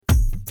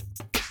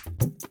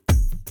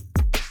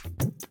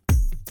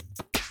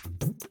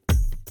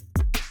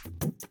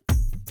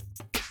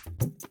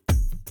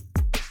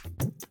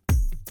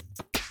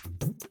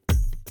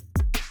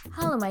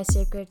Hello, my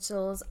sacred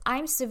souls.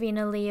 I'm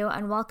Savina Leo,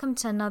 and welcome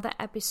to another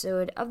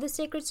episode of the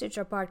Sacred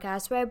Sutra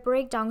podcast, where I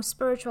break down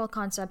spiritual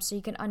concepts so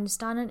you can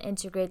understand and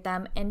integrate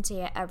them into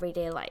your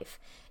everyday life.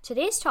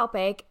 Today's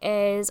topic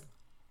is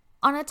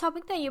on a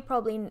topic that you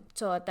probably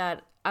thought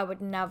that I would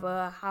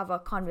never have a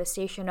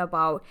conversation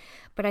about,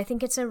 but I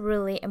think it's a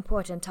really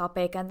important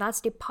topic, and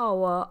that's the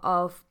power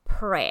of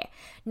prayer.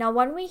 Now,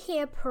 when we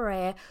hear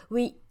prayer,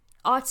 we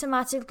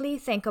automatically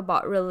think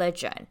about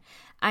religion.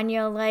 And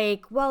you're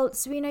like, well,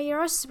 Savina,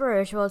 you're a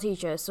spiritual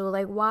teacher, so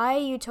like, why are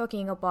you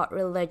talking about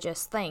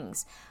religious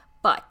things?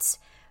 But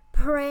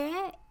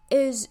prayer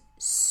is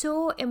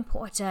so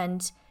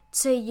important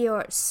to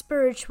your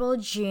spiritual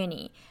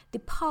journey. The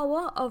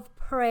power of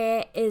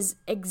prayer is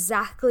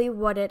exactly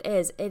what it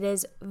is. It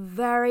is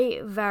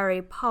very,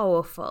 very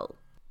powerful.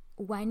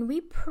 When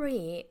we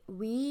pray,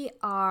 we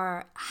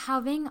are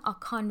having a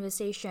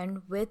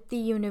conversation with the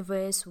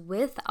universe,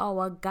 with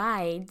our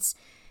guides,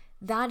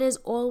 that is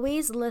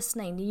always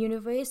listening. The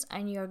universe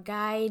and your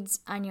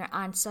guides and your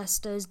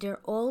ancestors, they're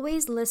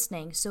always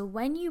listening. So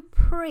when you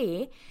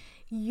pray,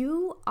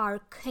 you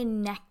are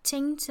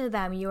connecting to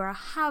them. You are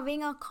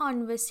having a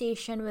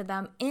conversation with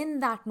them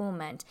in that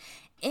moment.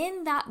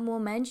 In that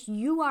moment,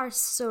 you are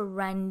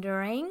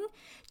surrendering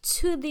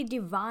to the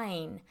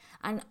divine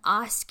and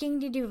asking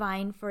the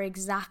divine for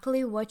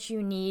exactly what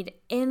you need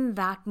in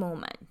that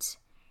moment.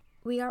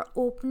 We are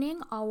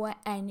opening our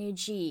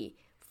energy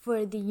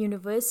for the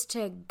universe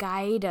to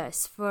guide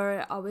us,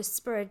 for our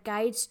spirit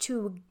guides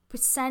to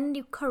send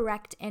the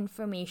correct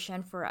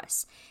information for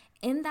us.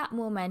 In that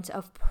moment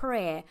of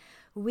prayer,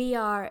 we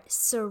are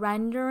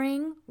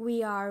surrendering,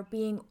 we are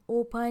being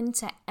open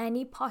to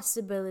any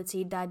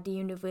possibility that the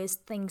universe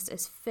thinks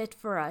is fit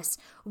for us.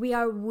 We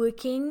are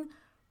working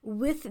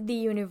with the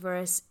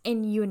universe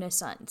in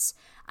unison.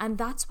 And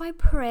that's why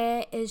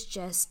prayer is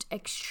just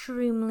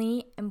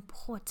extremely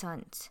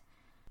important.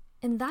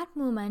 In that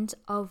moment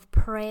of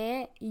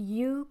prayer,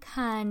 you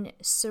can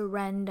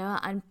surrender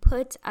and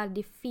put at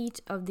the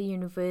feet of the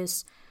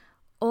universe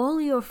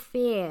all your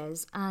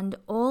fears and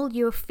all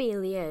your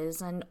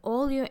failures and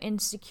all your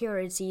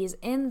insecurities.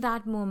 In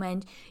that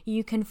moment,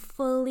 you can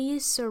fully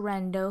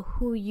surrender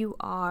who you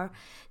are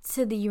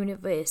to the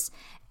universe,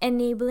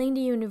 enabling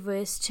the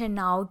universe to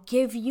now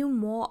give you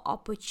more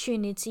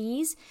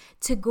opportunities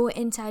to go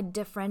into a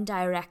different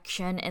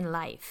direction in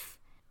life.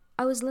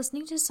 I was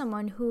listening to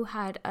someone who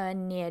had a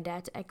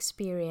near-death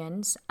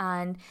experience,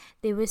 and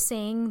they were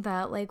saying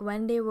that like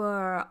when they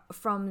were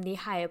from the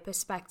higher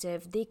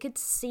perspective, they could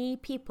see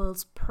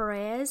people's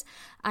prayers,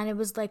 and it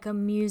was like a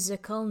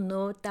musical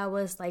note that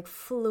was like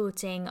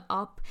floating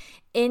up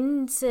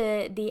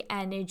into the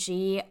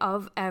energy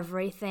of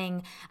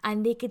everything,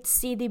 and they could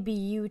see the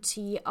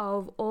beauty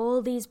of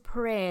all these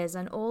prayers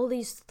and all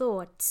these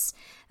thoughts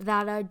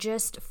that are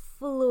just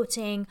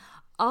floating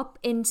up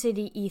into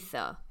the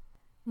ether.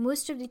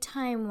 Most of the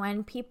time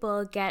when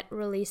people get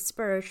really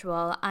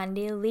spiritual and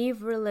they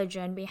leave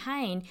religion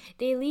behind,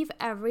 they leave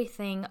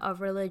everything of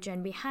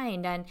religion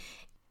behind, and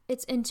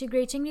it's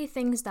integrating the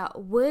things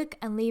that work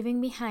and leaving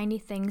behind the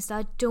things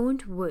that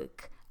don't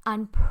work.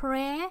 And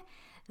prayer,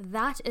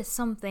 that is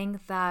something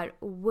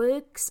that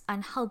works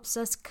and helps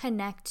us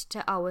connect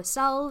to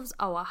ourselves,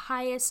 our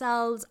higher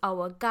selves,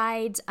 our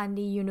guides, and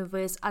the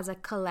universe as a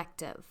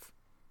collective.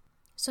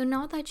 So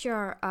now that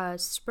you're a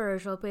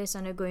spiritual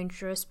person or going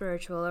through a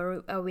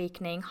spiritual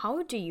awakening,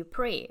 how do you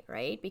pray,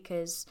 right?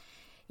 Because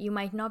you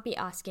might not be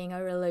asking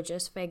a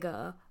religious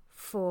figure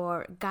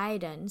for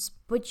guidance,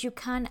 but you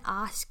can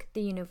ask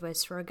the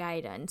universe for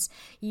guidance.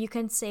 You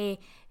can say,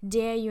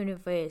 "Dear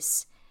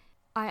universe,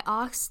 I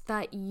ask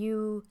that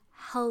you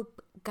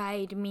help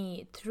guide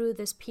me through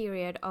this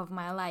period of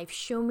my life.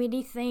 Show me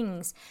the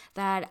things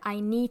that I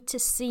need to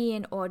see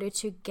in order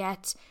to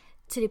get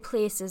to the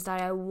places that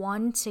I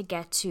want to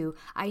get to.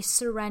 I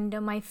surrender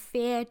my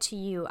fear to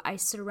you. I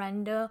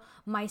surrender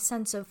my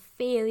sense of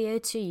failure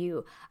to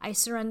you. I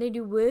surrender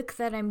the work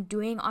that I'm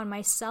doing on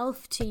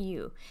myself to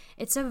you."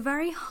 It's a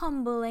very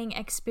humbling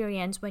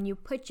experience when you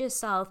put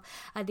yourself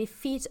at the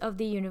feet of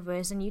the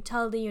universe and you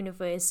tell the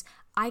universe,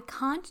 "I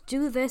can't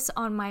do this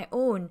on my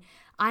own.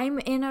 I'm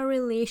in a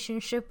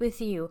relationship with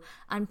you."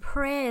 And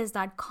prayer is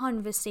that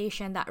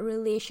conversation, that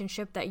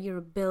relationship that you're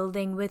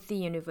building with the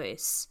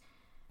universe.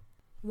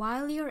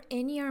 While you're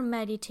in your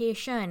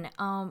meditation,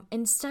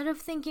 instead of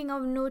thinking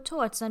of no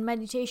thoughts, and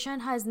meditation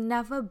has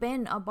never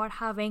been about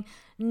having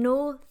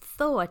no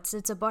thoughts,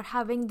 it's about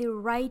having the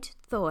right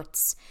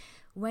thoughts.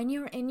 When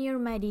you're in your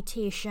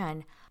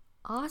meditation,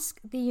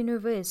 ask the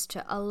universe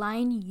to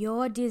align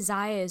your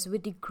desires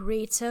with the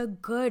greater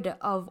good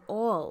of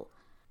all.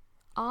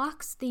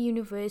 Ask the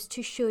universe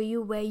to show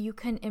you where you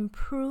can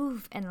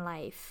improve in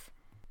life.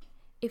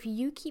 If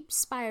you keep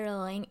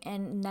spiraling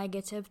in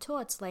negative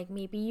thoughts, like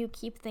maybe you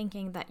keep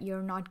thinking that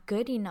you're not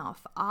good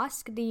enough,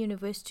 ask the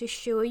universe to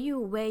show you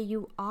where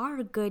you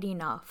are good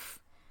enough.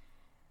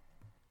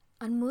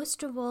 And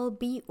most of all,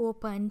 be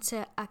open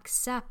to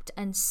accept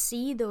and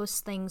see those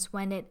things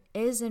when it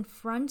is in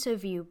front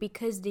of you,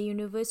 because the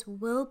universe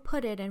will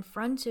put it in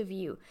front of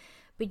you.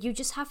 but you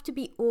just have to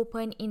be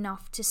open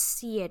enough to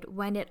see it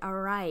when it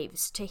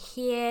arrives, to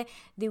hear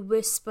the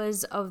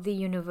whispers of the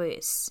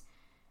universe,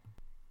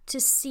 to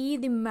see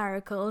the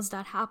miracles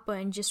that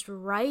happen just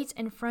right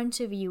in front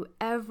of you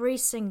every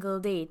single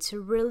day, to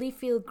really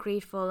feel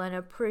grateful and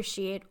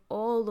appreciate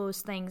all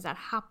those things that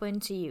happen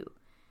to you.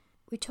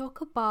 We talk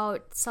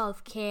about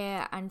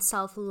self-care and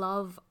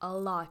self-love a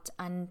lot,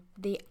 and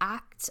the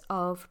act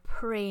of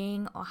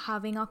praying or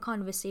having a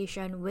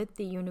conversation with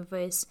the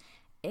universe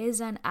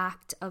is an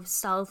act of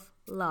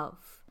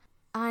self-love.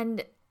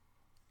 And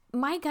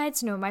my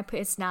guides know my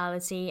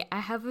personality.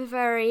 I have a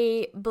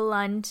very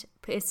blunt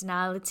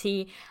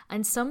personality,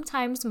 and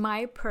sometimes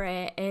my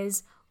prayer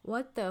is,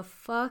 what the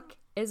fuck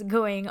is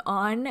going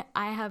on?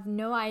 I have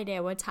no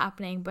idea what's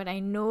happening, but I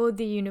know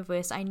the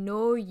universe, I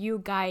know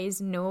you guys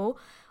know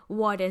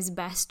what is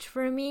best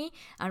for me,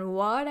 and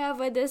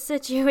whatever the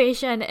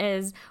situation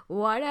is,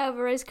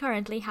 whatever is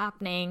currently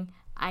happening,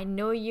 I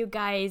know you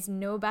guys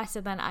know better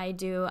than I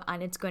do,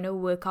 and it's going to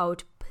work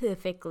out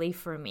perfectly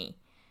for me.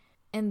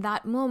 In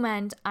that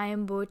moment, I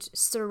am both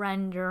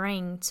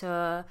surrendering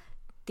to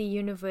the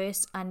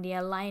universe and the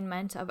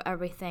alignment of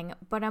everything,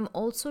 but I'm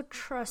also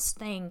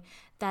trusting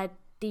that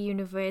the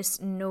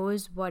universe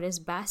knows what is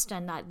best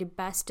and that the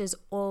best is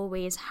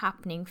always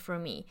happening for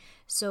me.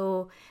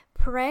 So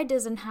prayer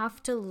doesn't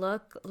have to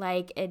look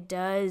like it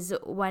does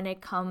when it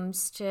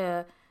comes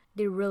to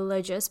the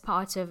religious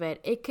part of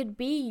it. It could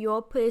be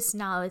your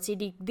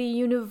personality, the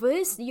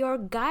universe, your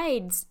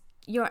guides,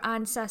 your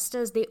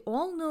ancestors, they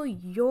all know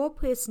your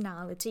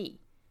personality.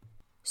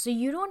 So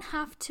you don't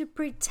have to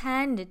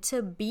pretend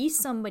to be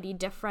somebody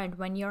different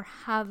when you're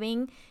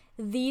having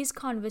these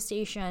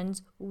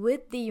conversations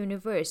with the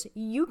universe.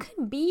 You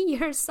can be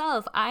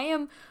yourself. I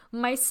am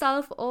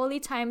myself all the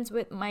times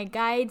with my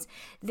guides.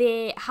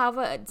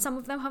 Some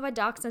of them have a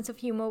dark sense of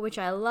humor, which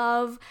I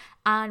love,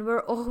 and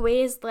we're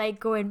always like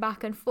going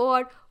back and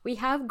forth. We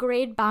have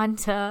great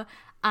banter,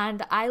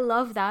 and I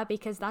love that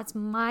because that's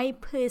my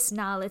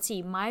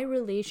personality. My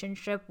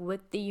relationship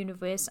with the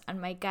universe and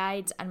my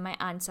guides and my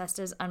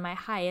ancestors and my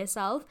higher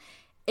self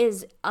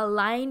is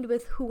aligned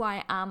with who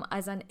I am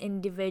as an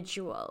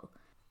individual.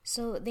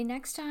 So the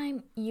next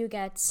time you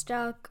get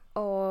stuck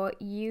or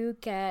you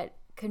get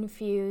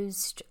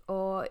confused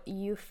or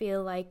you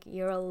feel like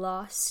you're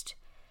lost,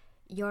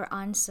 your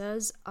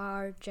answers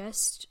are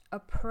just a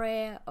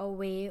prayer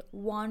away,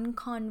 one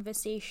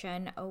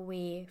conversation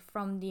away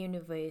from the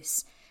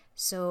universe.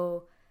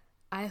 So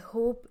I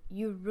hope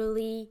you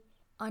really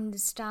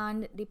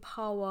understand the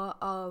power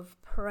of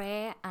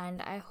prayer,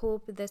 and I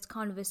hope this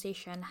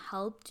conversation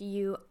helped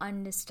you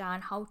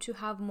understand how to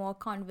have more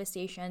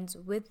conversations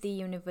with the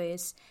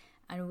universe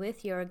and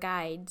with your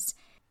guides.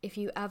 If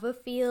you ever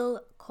feel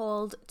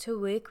called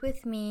to work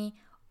with me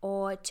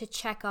or to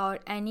check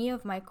out any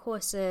of my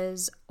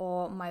courses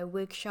or my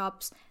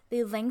workshops,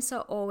 the links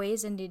are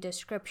always in the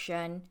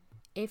description.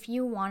 If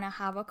you want to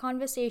have a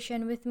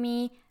conversation with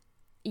me,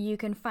 you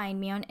can find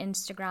me on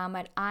Instagram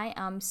at I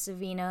am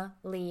Savina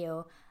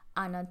Leo.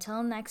 And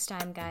until next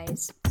time,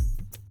 guys.